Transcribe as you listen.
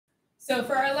So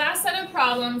for our last set of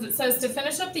problems, it says to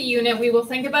finish up the unit, we will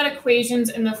think about equations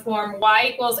in the form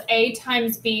y equals a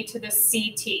times b to the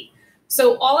ct.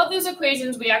 So all of those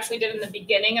equations we actually did in the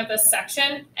beginning of this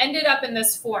section ended up in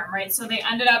this form, right? So they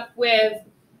ended up with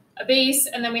a base,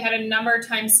 and then we had a number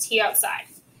times t outside.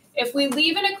 If we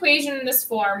leave an equation in this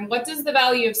form, what does the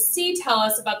value of c tell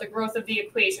us about the growth of the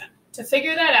equation? To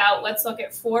figure that out, let's look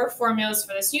at 4 formulas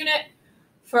for this unit.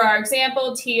 For our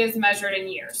example, t is measured in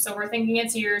years. So we're thinking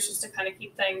it's years just to kind of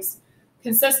keep things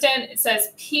consistent. It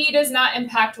says p does not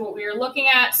impact what we are looking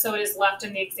at, so it is left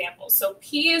in the example. So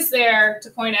p is there to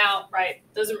point out, right,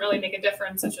 doesn't really make a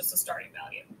difference, it's just a starting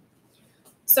value.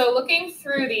 So looking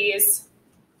through these,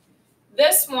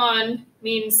 this one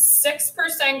means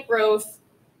 6% growth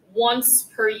once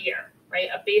per year, right?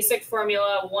 A basic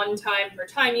formula, 1 time per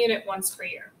time unit, once per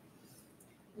year.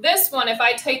 This one, if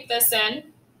I type this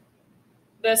in,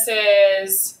 this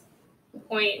is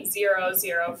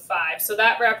 0.005. So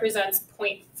that represents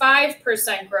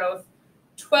 0.5% growth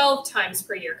 12 times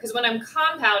per year. Because when I'm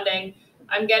compounding,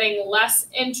 I'm getting less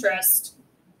interest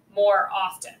more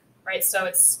often, right? So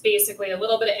it's basically a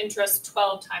little bit of interest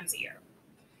 12 times a year.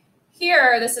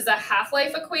 Here, this is a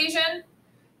half-life equation.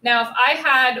 Now, if I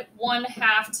had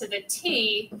 1/2 to the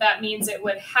t, that means it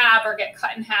would halve or get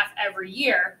cut in half every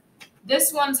year.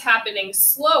 This one's happening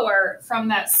slower from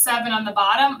that 7 on the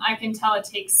bottom. I can tell it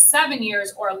takes 7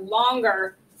 years or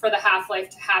longer for the half-life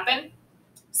to happen.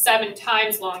 7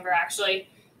 times longer, actually.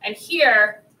 And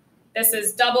here, this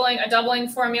is a doubling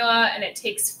formula, and it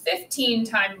takes 15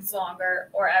 times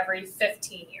longer or every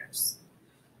 15 years.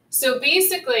 So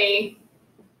basically,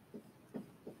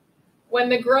 when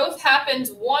the growth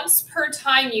happens once per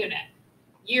time unit,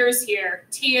 years here,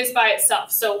 t is by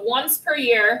itself. So once per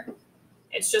year,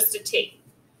 it's just a t.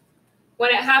 When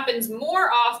it happens more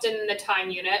often in the time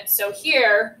unit, so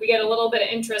here we get a little bit of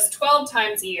interest 12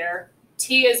 times a year,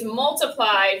 t is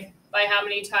multiplied by how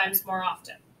many times more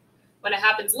often. When it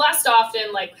happens less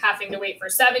often, like having to wait for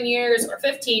 7 years or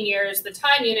 15 years, the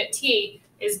time unit t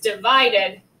is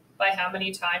divided by how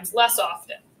many times less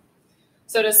often.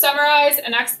 So to summarize,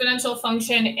 an exponential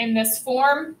function in this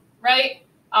form, right?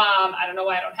 I don't know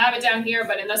why I don't have it down here,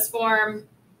 but in this form,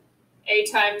 a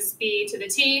times b to the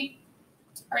t,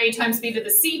 or a times b to the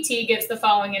ct gives the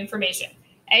following information.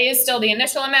 A is still the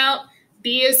initial amount,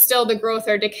 b is still the growth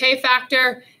or decay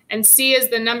factor, and c is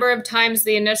the number of times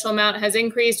the initial amount has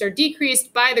increased or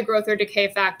decreased by the growth or decay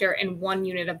factor in 1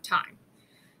 unit of time.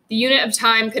 The unit of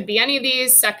time could be any of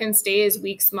these: seconds, days,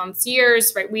 weeks, months,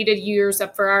 years, right? We did years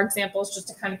up for our examples just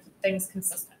to kind of keep things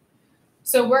consistent.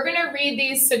 So we're going to read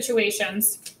these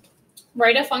situations.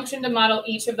 Write a function to model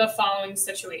each of the following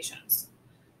situations.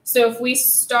 So if we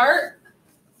start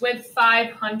with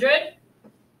 500,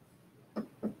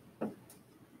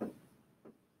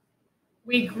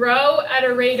 we grow at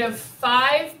a rate of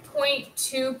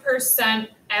 5.2%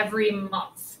 every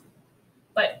month,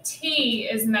 but t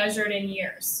is measured in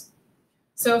years.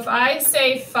 So if I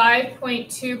say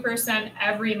 5.2%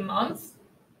 every month,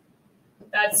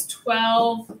 that's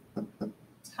 12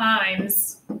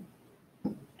 times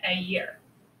a year.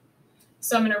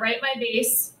 So I'm going to write my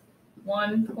base,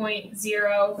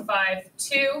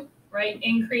 1.052, right?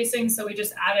 Increasing, so we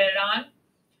just added it on.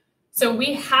 So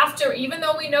we have to, even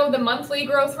though we know the monthly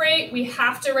growth rate, we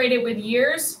have to write it with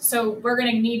years. So we're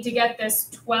going to need to get this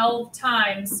 12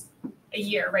 times a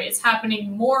year, right? It's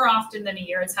happening more often than a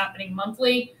year. It's happening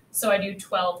monthly, so I do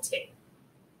 12t.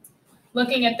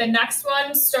 Looking at the next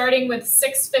one, starting with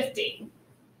 650.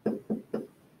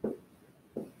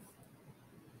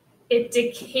 It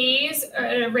decays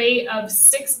at a rate of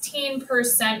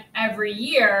 16% every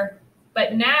year,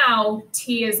 but now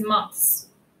t is months.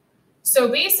 So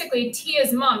basically t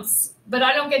is months, but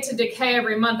I don't get to decay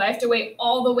every month. I have to wait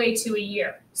all the way to a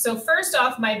year. So first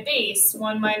off, my base,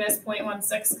 1 minus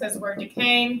 0.16, because we're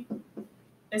decaying,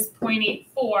 is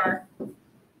 0.84.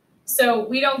 So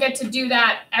we don't get to do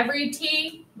that every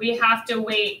t. We have to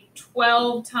wait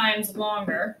 12 times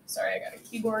longer. Sorry, I got a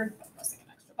keyboard. I'm pressing an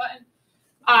extra button.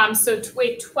 So to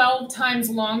wait 12 times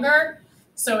longer,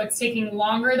 so it's taking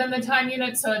longer than the time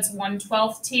unit, so it's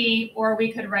 1/12 t, or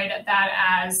we could write that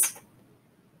as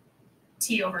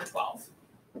t over 12.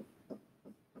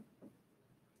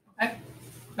 Okay,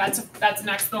 that's an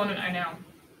exponent, I know.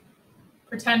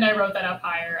 Pretend I wrote that up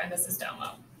higher, and this is down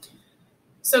low.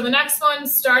 So the next one,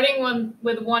 starting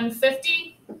with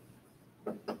 150,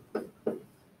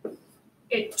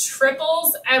 it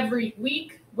triples every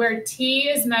week, where t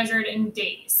is measured in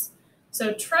days.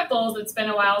 So triples, it's been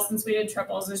a while since we did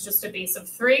triples, is just a base of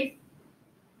 3.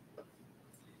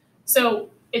 So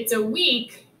it's a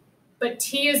week, but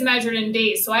T is measured in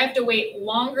days. So I have to wait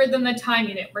longer than the time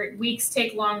unit, right? Weeks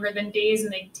take longer than days,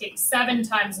 and they take 7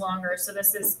 times longer. So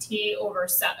this is T over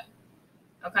 7,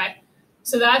 okay?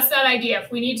 So that's that idea.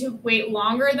 If we need to wait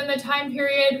longer than the time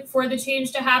period for the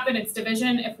change to happen, it's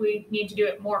division. If we need to do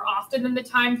it more often than the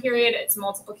time period, it's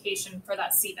multiplication for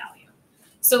that C value.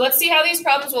 So let's see how these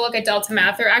problems will look at delta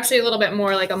math. They're actually a little bit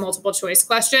more like a multiple choice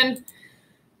question.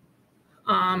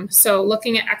 So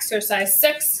looking at exercise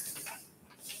 6.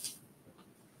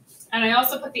 And I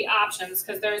also put the options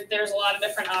because there's a lot of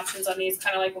different options on these,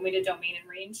 kind of like when we did domain and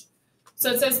range.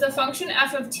 So it says the function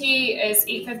f of t is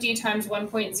 850 times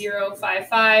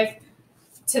 1.055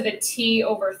 to the t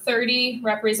over 30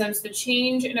 represents the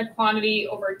change in a quantity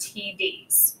over t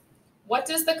days. What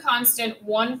does the constant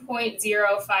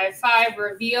 1.055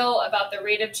 reveal about the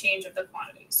rate of change of the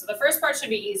quantity? So the first part should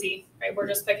be easy, right? We're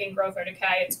just picking growth or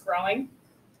decay. It's growing,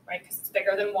 right? Because it's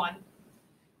bigger than 1.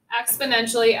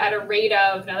 Exponentially at a rate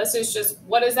of, now this is just,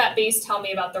 what does that base tell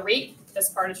me about the rate? This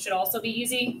part should also be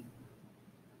easy.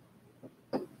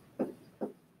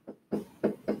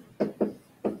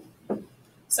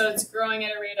 So it's growing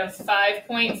at a rate of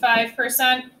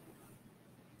 5.5%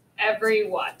 every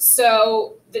what?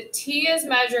 So the T is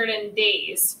measured in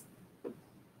days.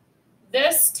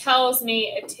 This tells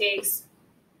me it takes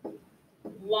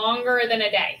longer than a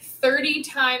day, 30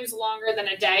 times longer than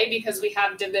a day because we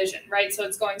have division, right? So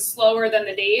it's going slower than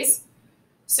the days.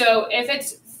 So if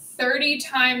it's 30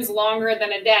 times longer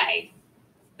than a day,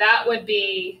 that would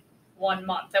be 1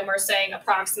 month. And we're saying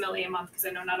approximately a month because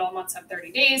I know not all months have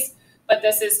 30 days, but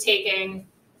this is taking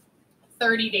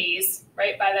 30 days,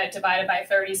 right? By that divided by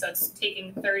 30, so it's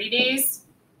taking 30 days.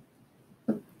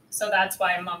 So that's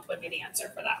why a month would be the answer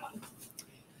for that one.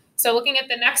 So looking at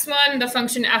the next one, the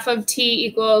function f of t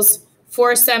equals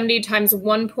 470 times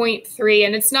 1.3.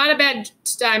 And it's not a bad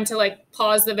time to like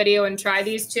pause the video and try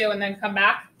these two and then come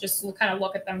back. Just kind of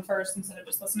look at them first instead of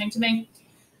just listening to me.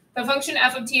 The function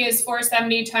f of t is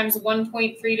 470 times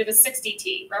 1.3 to the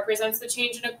 60t, represents the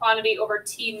change in a quantity over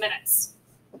t minutes.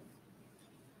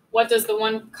 What does the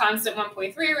constant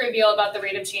 1.3 reveal about the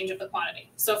rate of change of the quantity?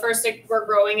 So first we're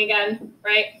growing again,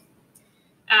 right?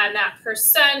 And that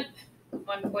percent,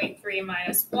 1.3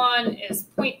 minus 1 is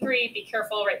 0.3. Be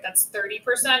careful, right? That's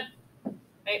 30%,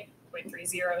 right?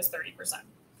 0.30 is 30%.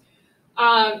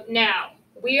 Now,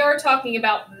 we are talking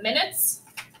about minutes,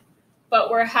 but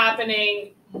we're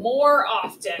happening more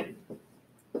often,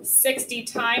 60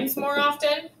 times more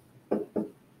often,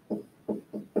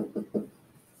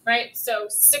 right? So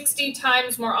 60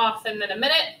 times more often than a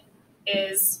minute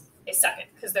is a second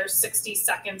because there's 60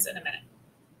 seconds in a minute.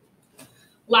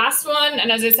 Last one,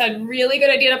 and as I said, really good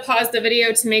idea to pause the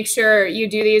video to make sure you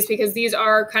do these because these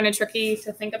are kind of tricky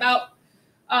to think about.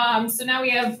 So now we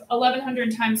have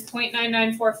 1100 times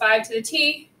 0.9945 to the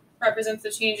t represents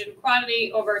the change in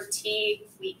quantity over t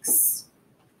weeks.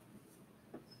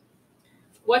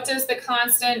 What does the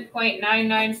constant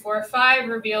 0.9945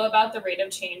 reveal about the rate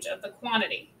of change of the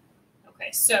quantity?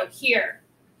 Okay, so here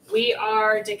we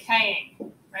are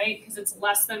decaying, right? Because it's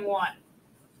less than 1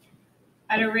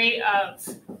 at a rate of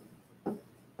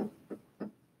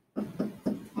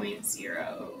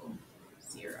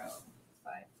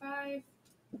 0.0055.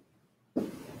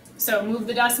 So move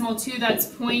the decimal 2, that's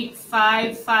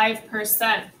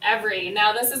 0.55% every.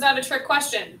 Now this is not a trick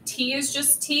question. T is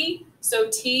just T,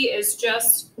 so T is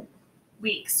just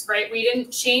weeks, right? We didn't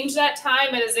change that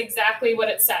time. It is exactly what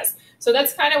it says. So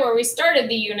that's kind of where we started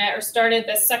the unit or started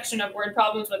this section of word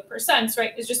problems with percents,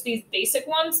 right? It's just these basic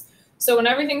ones. So when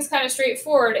everything's kind of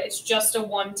straightforward, it's just a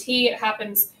 1T. It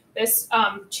happens, this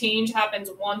change happens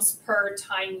once per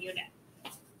time unit.